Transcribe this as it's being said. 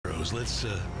knows.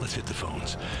 Let's hit the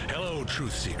phones. Hello,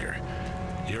 Truth Seeker.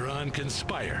 You're on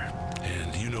Conspire,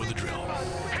 and you know the drill.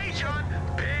 Hey, John.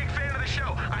 Big fan of the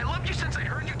show. I loved you since I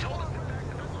heard you told us that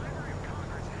in the Library of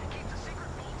Congress keeps a secret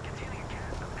vault containing a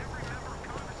cast of every member of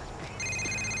Congress's paintings.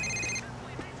 It's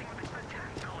simply amazing what they spend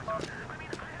tax dollars on. I mean,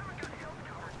 I haven't got health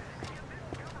coverage, and yet this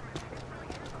government is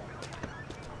really here for billions.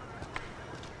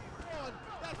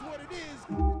 That's what it is.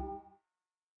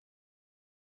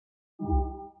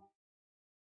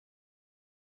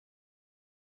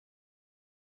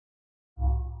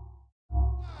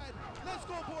 Let's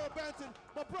go, Borough Banton.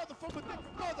 My brother from a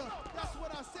different mother. That's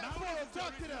what I said. Borough,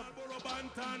 talk to them. Borough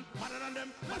Banton. Madder than them.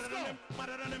 Let's go.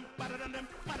 Madder than them. Madder than them.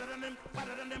 Madder than them.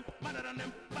 Madder than them. Madder than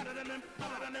them. Madder than them.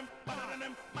 Madder than them. Madder than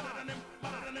them. Madder than them.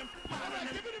 Madder than them. All right,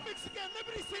 give me the mix again.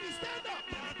 Liberty City, stand up.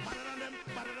 Madder than them.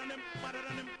 Madder than them. Madder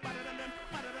than them. Madder than them.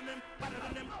 Madder than them. Madder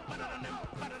than them. Madder than them.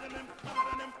 Madder than them. Madder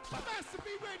than them. Master B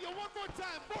Radio, one more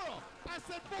time, Borough. I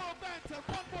said Borough Banton.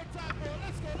 One more time, Borough.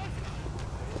 Let's go, let's go.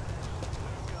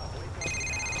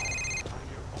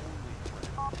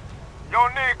 Yo,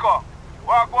 Nico,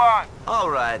 walk on. All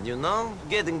right, you know,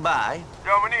 getting by.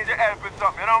 Yo, we need your help with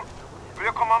something, you know? Will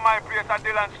you come on my place at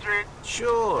Dillon Street?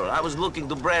 Sure, I was looking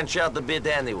to branch out a bit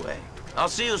anyway. I'll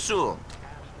see you soon.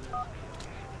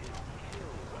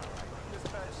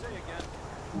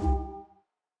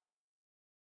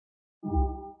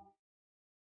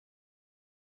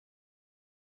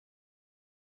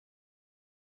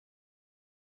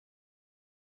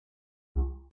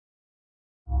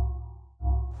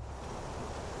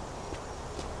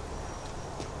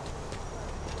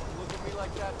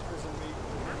 Like that, prison meat.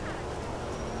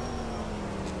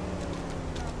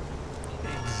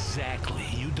 Exactly.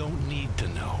 You don't need to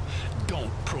know.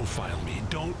 Don't profile me.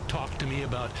 Don't talk to me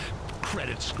about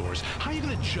credit scores. How are you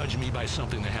going to judge me by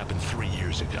something that happened 3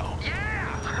 years ago?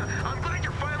 Yeah! I'm glad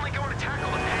you're finally going to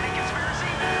tackle the penny conspiracy.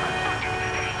 I fucking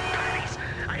hate pennies.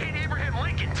 I hate Abraham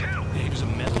Lincoln, too. He was a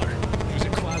meddler. He was a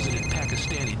closeted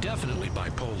Pakistani, definitely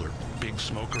bipolar. Big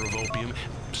smoker of opium.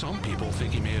 Some people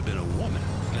think he may have been a woman.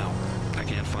 Now, I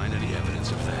can't find any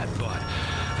evidence of that, but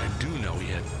I do know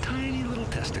he had tiny little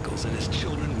testicles and his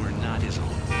children were not his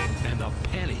own. And a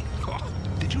penny. Oh,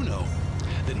 did you know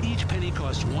that each penny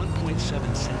costs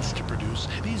 1.7 cents to produce?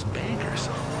 These bankers,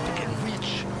 they get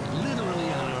rich,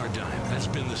 literally on our dime. That's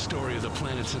been the story of the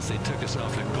planet since they took us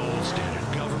off the gold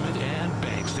standard. Government and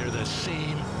banks, they're the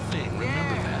same thing.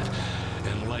 Remember that.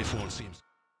 And life won't seem...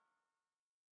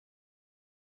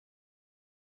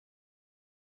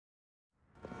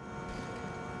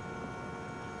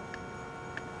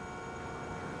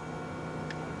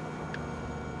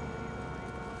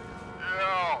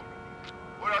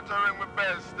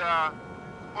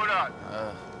 Who that?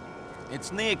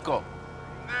 It's Nico.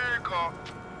 Nico?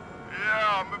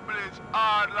 Yeah, me bleached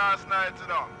hard last night, you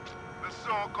know. The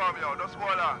sun come out, just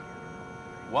hold on.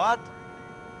 What?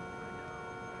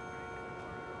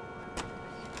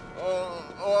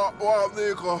 What up,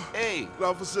 Nico? Hey.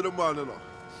 Glad to see the man, you know.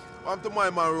 I'm to my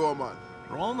man, Roman.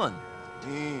 Roman?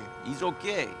 He's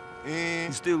okay.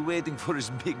 He's still waiting for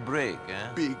his big break,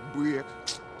 eh? Big break?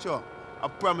 Sure. I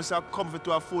promise I'll comfort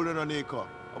to a fool, you know, Nico.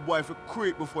 A boy for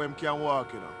creep before him can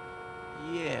walk, you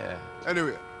know. Yeah.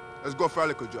 Anyway, let's go for a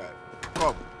little drive.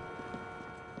 Come.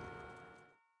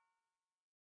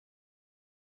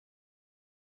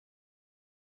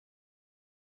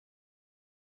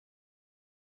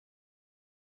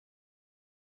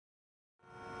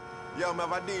 Yeah, I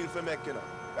have a deal for make, you know.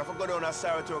 You have to go down to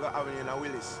Saratoga Avenue in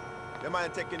Willis. You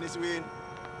mind taking this win?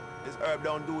 This herb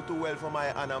don't do too well for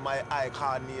my honor, my eye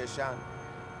coordination.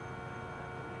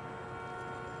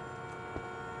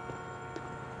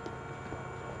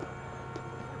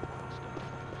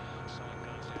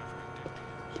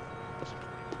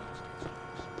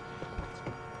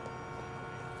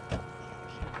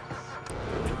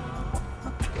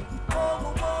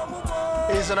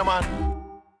 Easy, man.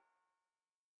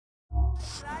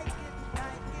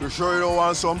 You sure you don't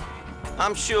want some?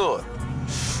 I'm sure.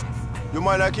 You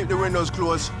mind I keep the windows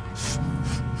closed?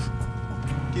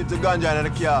 Keep the ganja in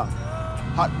the car.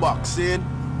 Hot box, see?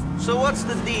 So what's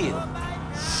the deal?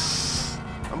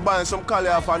 I'm buying some Cali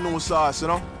off a new sauce, you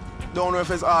know? Don't know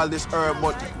if it's all this herb,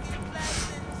 but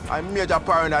I'm major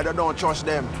paranoid, I don't trust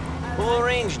them. Who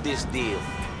arranged this deal?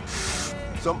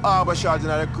 Some harbor shots in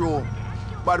the crew.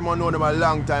 Bad man know them a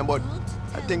long time, but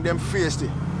I think them faced it.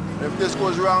 And if this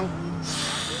goes wrong,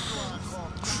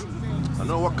 I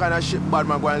know what kind of shit bad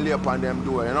man going to lay upon them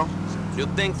door, you know? You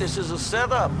think this is a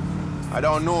setup? I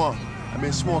don't know. I've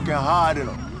been smoking hard, you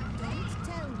know.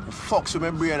 It fucks with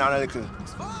my brain a little.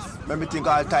 Make me think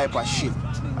all type of shit.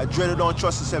 I dread don't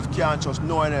trust yourself, can't trust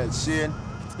no one else, see?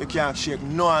 You can't shake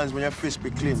no hands when your fist be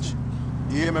clenched.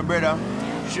 You hear me, brother?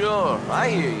 Sure, I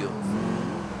hear you.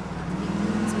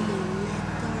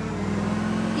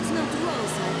 It's not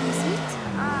Rosa, is it?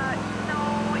 No,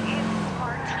 it's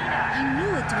Martina. I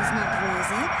knew it was not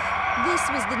Rosa. This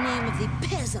was the name of the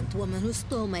peasant woman who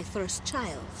stole my first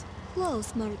child.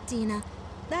 Close, Martina.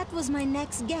 That was my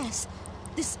next guess.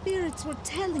 The spirits were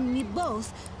telling me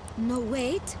both. No,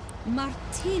 wait.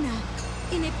 Martina.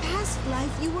 In a past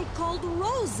life, you were called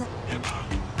Rosa.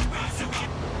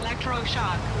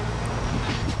 Electroshock.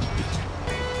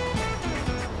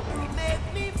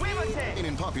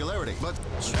 In popularity, but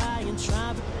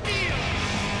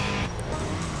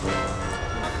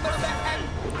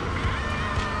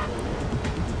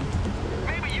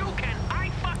Maybe you can. I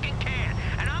fucking can.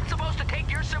 And I'm supposed to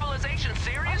take your civilization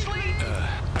seriously?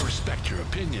 I respect your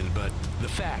opinion, but the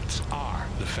facts are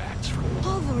the facts.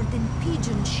 Covered in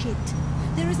pigeon shit.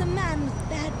 There is a man with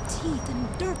bad teeth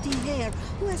and dirty hair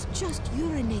who has just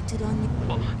urinated on you.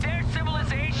 Well, their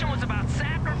civilization was about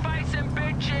sacrificing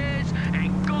bitches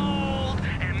and gold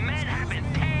and men having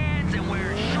tans and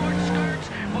wearing short skirts.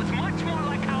 Was much more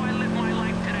like how I live my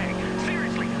life today.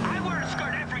 Seriously, I wear a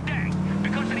skirt every day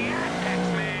because of the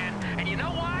Aztecs, man. And you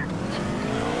know what?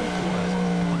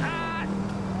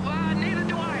 Neither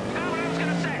do I. Not what I was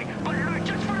gonna say. But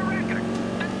just for the record,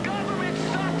 the government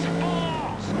sucks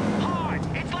balls hard.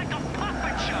 It's like a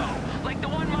puppet show, like the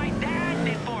one my dad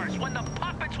did for us when the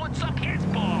puppets would suck his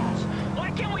balls.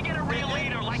 Why can't we get a real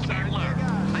leader like Hitler?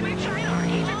 I mean, China,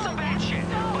 he did some bad shit,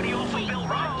 but he also built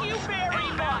roads. And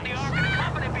he found the Ark of the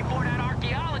Covenant before that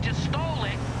archaeologist stole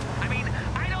it. I mean,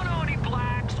 I don't know any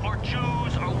blacks or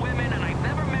Jews or women, and I've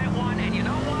never met one. And you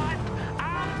know what?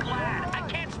 I'm glad. I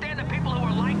can't stand the people who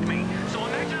are like me. So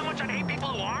imagine how much I hate people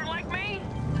who aren't like me.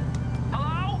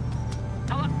 Hello?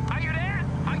 Hello? Are you there?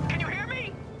 Can you hear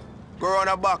me? Go around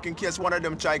the back in case one of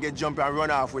them try get jump and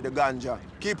run off with the ganja.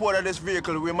 Keep out of this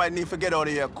vehicle. We might need to get out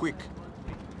of here quick.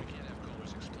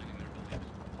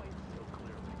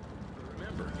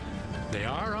 Remember, they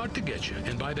are out to get you,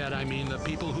 and by that I mean the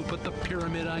people who put the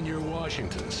pyramid on your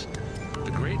Washingtons.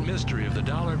 The great mystery of the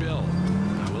dollar bill.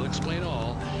 I will explain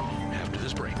all after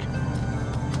this break.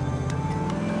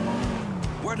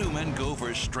 Where do men go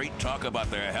for straight talk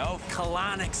about their health?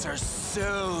 Colonics are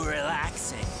so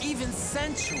relaxing, even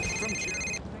sensual.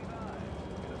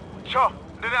 Sure,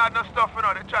 they didn't have no stuff, you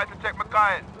know. They tried to take my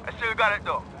car in. I still got it,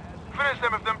 though. Finish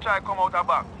them if them try to come out the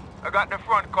back. I got the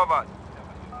front covered.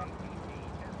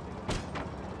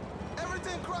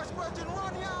 everything crushed, Virgin,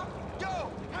 run, yeah?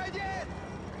 Yo, hide it!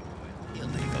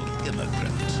 Illegal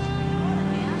immigrants.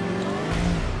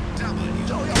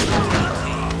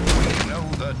 We know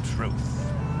the truth.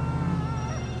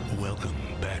 Welcome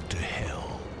back to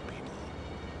hell, people.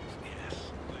 Yes,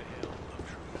 the hell of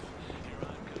truth. Here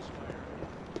on Conspire.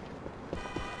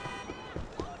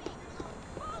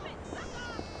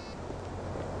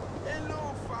 Hello,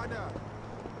 father.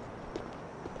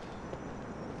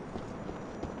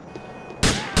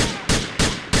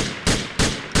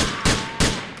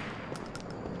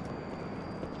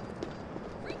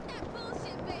 Freak that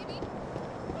bullshit, baby!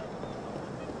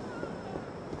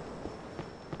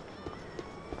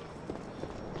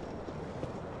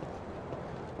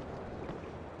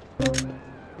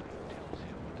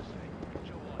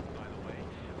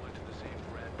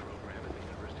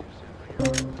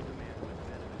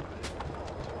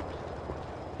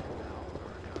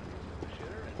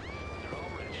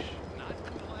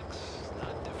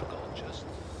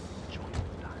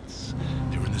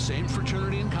 Same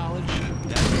fraternity in college.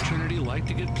 That fraternity liked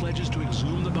to get pledges to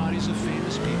exhume the bodies of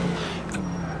famous people.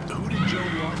 Who did Joe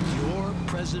Lawton, your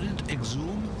president,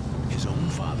 exhume? His own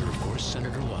father, of course,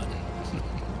 Senator Lawton.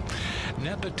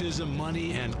 Nepotism,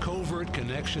 money, and covert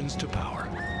connections to power.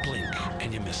 Blink,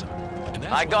 and you miss them. And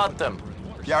that's I got them.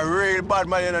 You're a real bad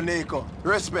man, you know, Nico.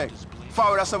 Respect.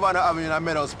 Forward to Savannah Avenue in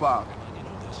Meadows Park. You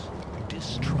know this.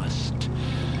 Distrust.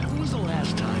 When was the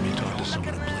last time you talked to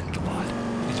someone who blinked a lot?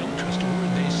 You don't trust a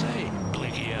word they say.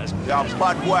 Blinky has. You're a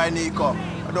bad boy, Nico.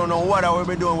 I don't know what I will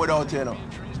be doing without you, you know.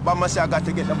 But I say I got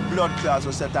to get the blood class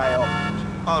to set I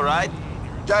up. All right.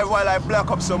 Drive while I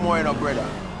black up some more, you know, brother.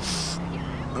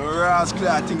 Rascal,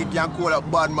 I think you can call a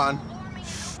bad man.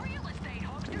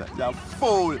 That's a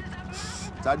fool.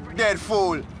 It's a dead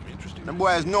fool. The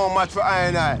boy is no match for I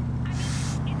and I.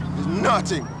 It's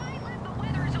nothing. The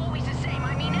weather is always the same.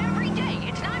 I mean, every day.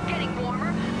 It's not getting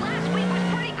warmer. Last week was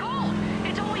pretty cold.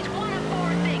 It's always one of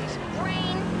four things.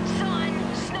 Rain, sun,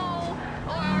 snow,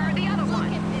 or the other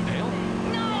one.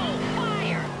 No,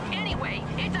 fire. Anyway,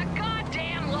 it's a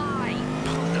goddamn lie.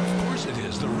 Of course it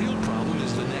is. The real problem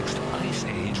is the next ice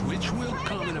age, which will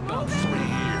come in about 3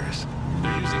 years.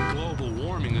 They're using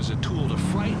as a tool to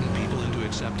frighten people into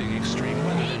accepting extreme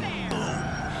weather. Then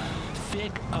boom!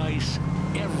 Thick ice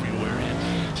everywhere,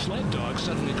 and sled dogs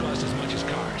suddenly cost as much as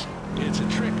cars. It's a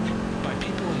trick by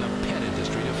people in the pet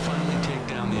industry to finally take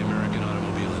down the American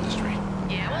automobile industry.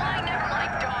 Yeah, well, I never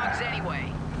liked dogs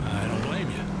anyway. I don't blame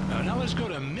you. Now let's go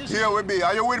to Miss... Here we be.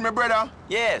 Are you with me, brother?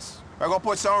 Yes. I'm gonna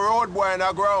put some road boy in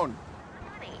the ground.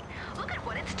 Honey, look at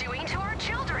what it's doing to our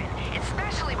children,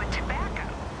 especially with tobacco.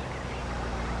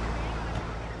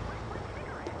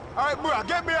 All right, bro,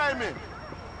 get behind me.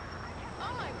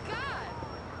 Oh my God!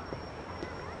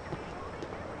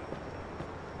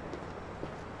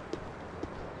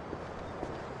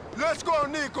 Let's go,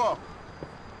 Nico.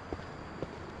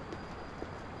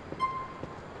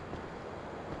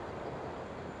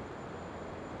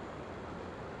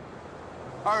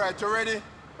 All right, you ready?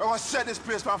 I'm gonna set this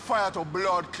place on fire to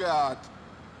blood clot.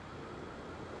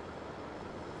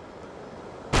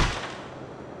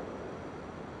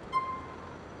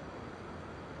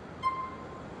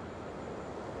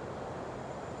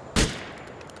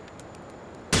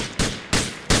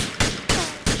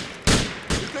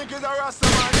 You think he's a Rasta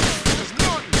man? There's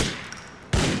nothing.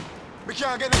 We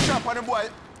can't get the chop on the boy.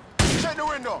 Check the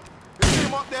window. You see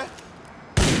him up there?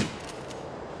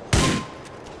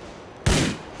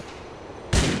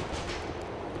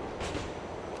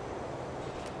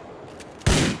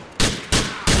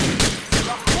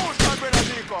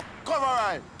 Cover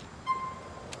right.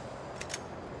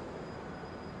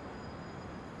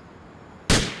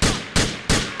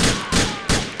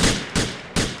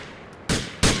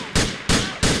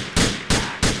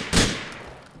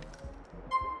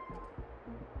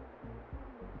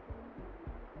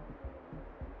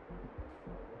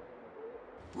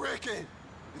 Ricky, you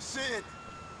see it?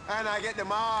 And I get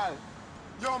them all.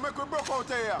 Yo, make we broke out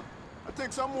here. I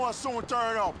think some more soon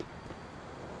turn up.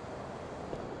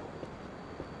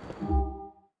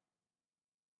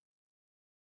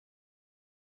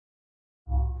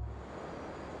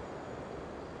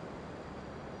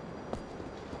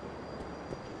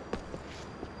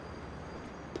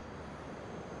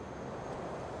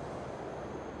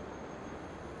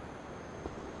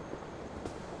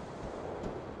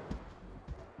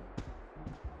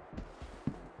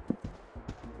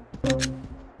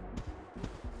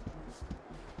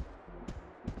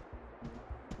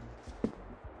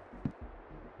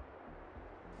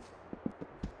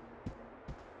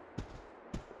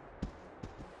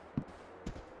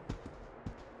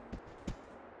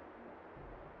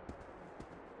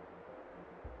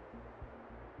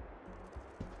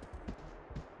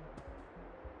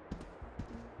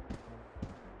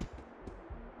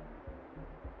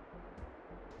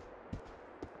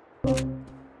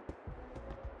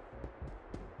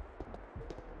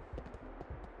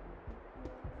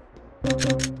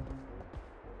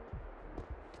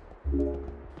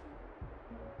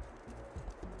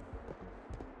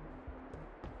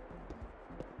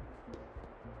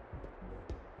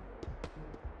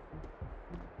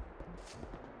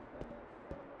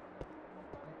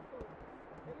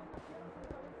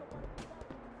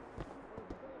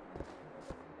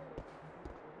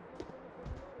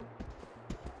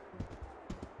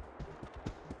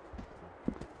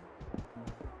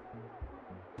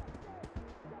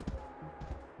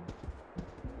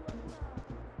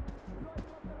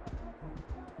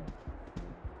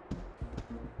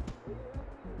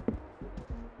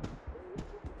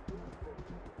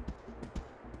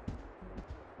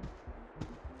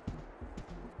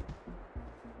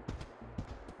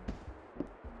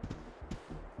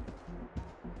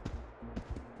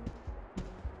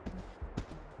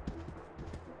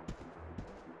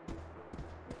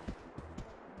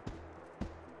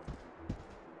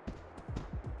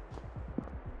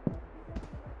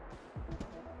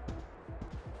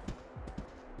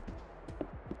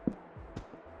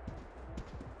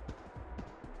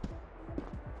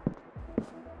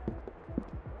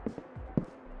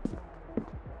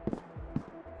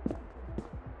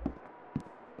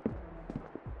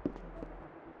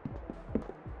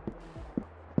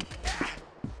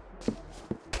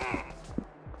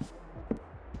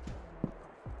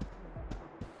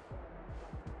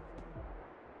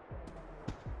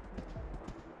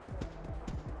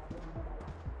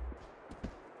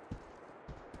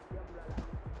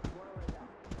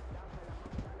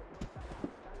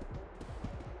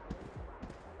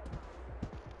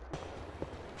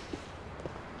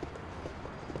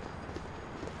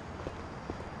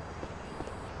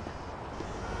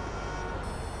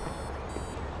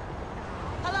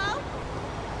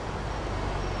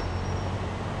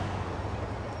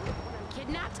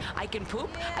 I can poop,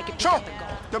 I can Chop!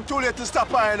 Them too late to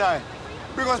stop I and I.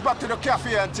 Bring us back to the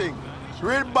cafe and thing.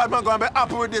 Real bad man gonna be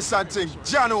happy with this and thing.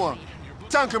 Jano.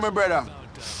 Thank you, my brother.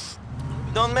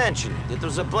 Don't mention it. It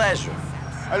was a pleasure.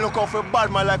 I look out for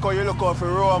bad man like how you look out for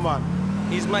Roman.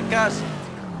 He's my cousin.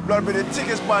 Blood be the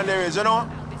thickest band there is, you know?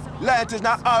 Light is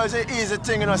not always an easy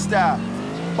thing in a star.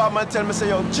 Bad man tell me, say,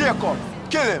 yo, Jacob,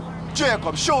 kill him.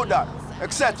 Jacob, shoot that,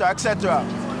 etc., etc.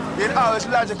 It's always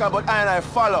logical, but I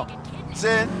follow. See?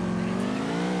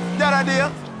 The other day,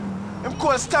 him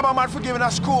called stab a man for giving a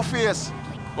screw face.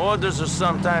 Orders are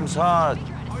sometimes hard.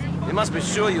 You must be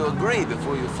sure you agree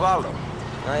before you follow.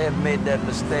 I have made that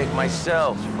mistake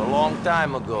myself a long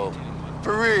time ago.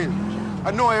 For real.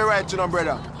 I know you're right, you know,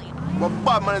 brother. But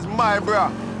Batman is my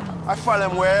bro. I follow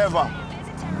him wherever.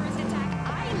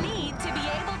 I need to be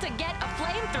able to get a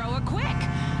flamethrower quick.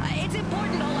 It's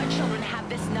important all our children have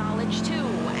this knowledge, too.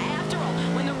 After all,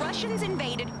 when the Russians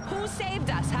invaded, who saved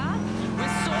us, huh?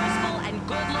 Resourceful and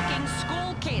good-looking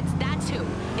school kids, that's who.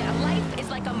 Yeah, life is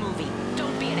like a movie.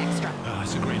 Don't be an extra.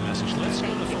 That's a great message. Let's go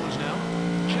to the phones now.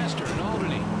 Chester in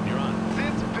Albany, you're on.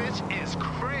 This bitch is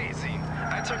crazy.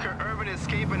 I took her urban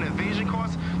escape and evasion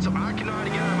course so I can know how to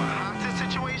get out of a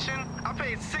hostage situation. I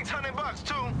paid $600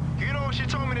 too. You know what she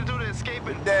told me to do to escape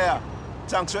it? There.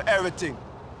 Thanks for everything.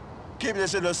 Keep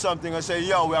this little something and say,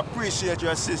 yo, we appreciate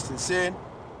your assistance, see?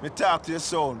 Me talk to you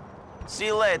soon. See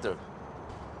you later.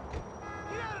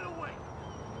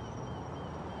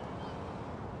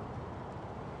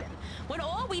 When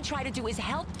all we try to do is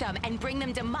help them and bring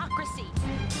them democracy.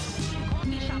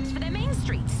 Coffee shops for their main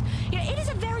streets. You know, it is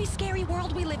a very scary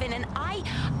world we live in, and I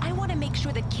want to make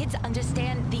sure that kids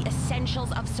understand the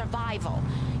essentials of survival.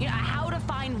 You know, how to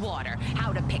find water,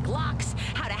 how to pick locks,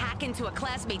 how to hack into a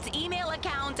classmate's email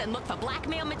account and look for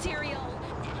blackmail material,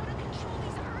 how to control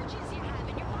these urges you have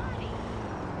in your body.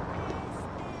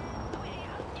 You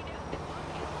know, the book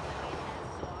has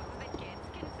songs that kids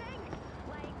can sing.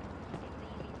 Like,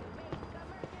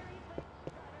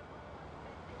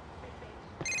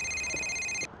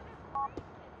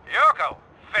 Yoko,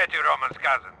 Fatty Roman's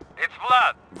cousin. It's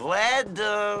Vlad. Vlad,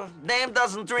 name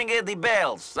doesn't ring any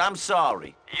bells. I'm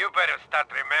sorry. You better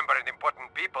start remembering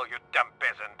important people, you dumb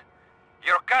peasant.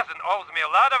 Your cousin owes me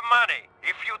a lot of money.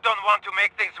 If you don't want to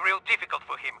make things real difficult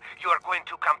for him, you are going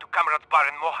to come to Comrade's bar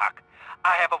in Mohawk.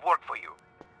 I have a work for you.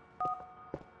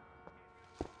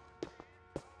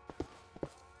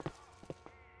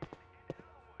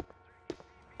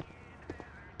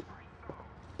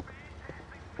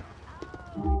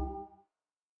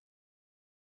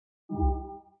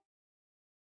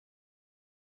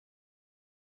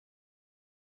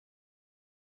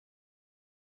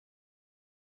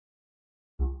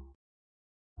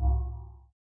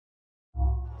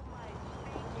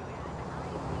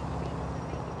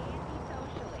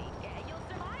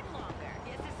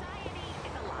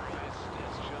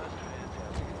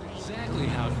 Exactly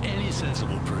how any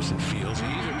sensible person feels. You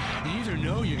either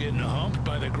know you're getting humped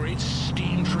by the great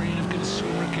steam train of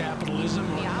consumer capitalism,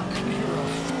 or you're a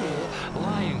fool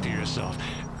lying to yourself.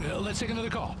 Let's take another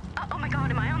call. Oh my God,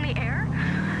 am I on the air?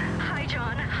 Hi,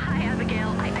 John. Hi, Abigail.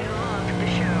 I love the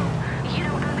show. You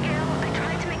know, Abigail, I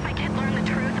tried to make my kid learn the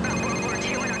truth about World War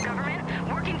II and our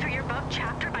government, working through your book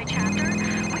chapter by chapter.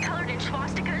 We colored in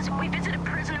swastikas. We visited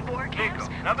prison and war camps.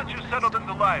 Nico, now that you've settled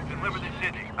into life in Liberty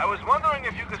City, I was wondering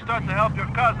if you could start to help your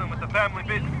cousin with the family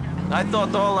business. I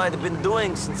thought all I'd been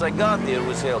doing since I got here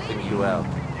was helping you out.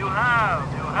 You have,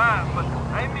 but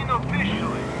I mean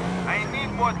officially. I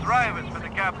need more drivers for the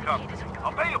cab company.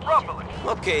 I'll pay you properly.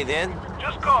 Okay, then.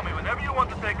 Just call me whenever you want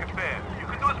to take a fare. You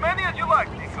can do as many as you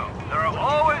like, Nico. There are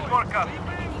always more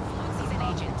customers. He's an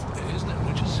agent. Isn't that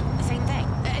witches? Same thing.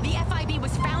 The FIB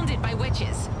was founded by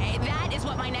witches. That is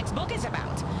what my next book is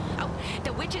about. Oh,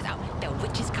 the witches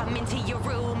come into your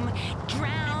room,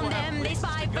 drown them, they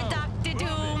spy for Dr.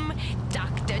 Doom.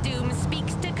 Dr. Doom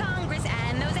speaks to Congress,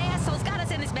 and those assholes got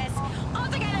us in this mess. All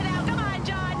together now, come on,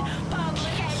 John.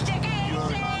 Public education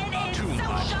is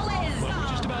socialism. Well, we're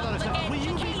just about out of time. Will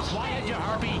you be quiet, you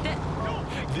harpy?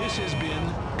 This has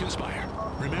been Conspire.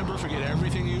 Remember, forget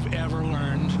everything you've ever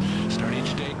learned. Start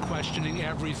each day questioning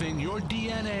everything. Your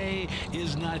DNA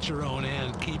is not your own,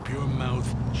 and keep your mouth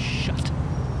shut.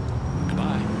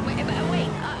 Goodbye. Wait,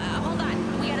 hold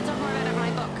on. We gotta talk more about my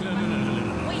book.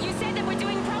 No. Wait, you said that we're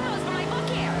doing promos for my book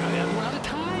here. We're out of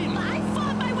time. I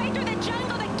fought my way through the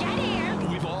jungle to get here.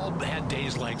 We've all had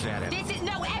days like that.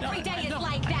 Every day is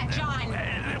like that, John.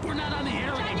 We're not on the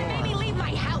air John, anymore. you made me leave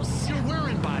my house. You're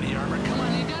wearing body armor. Come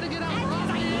on, you gotta get out.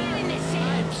 I am in this city.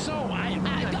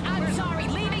 I'm sorry.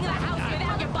 Leaving the house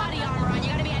without your body armor on, you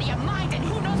gotta be out of your mind. And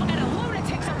who knows what kind of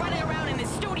lunatics are running around in this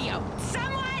studio?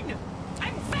 Someone!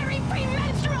 I'm very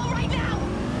premenstrual right now.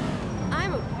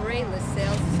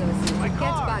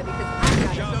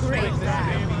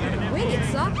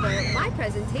 my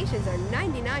presentations are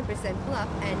 99% fluff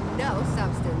and no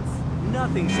substance.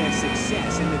 Nothing says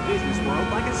success in the business world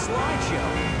like a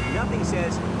slideshow. Nothing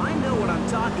says, I know what I'm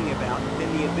talking about,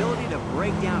 than the ability to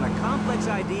break down a complex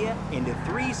idea into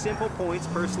 3 simple points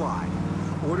per slide.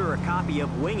 Order a copy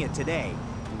of Wing It today.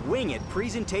 Wing It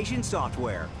presentation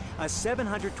software. A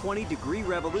 720-degree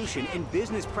revolution in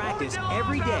business practice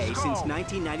every day since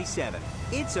 1997.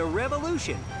 It's a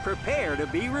revolution. Prepare to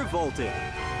be revolted.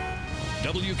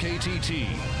 WKTT,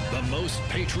 the most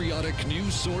patriotic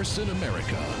news source in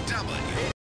America.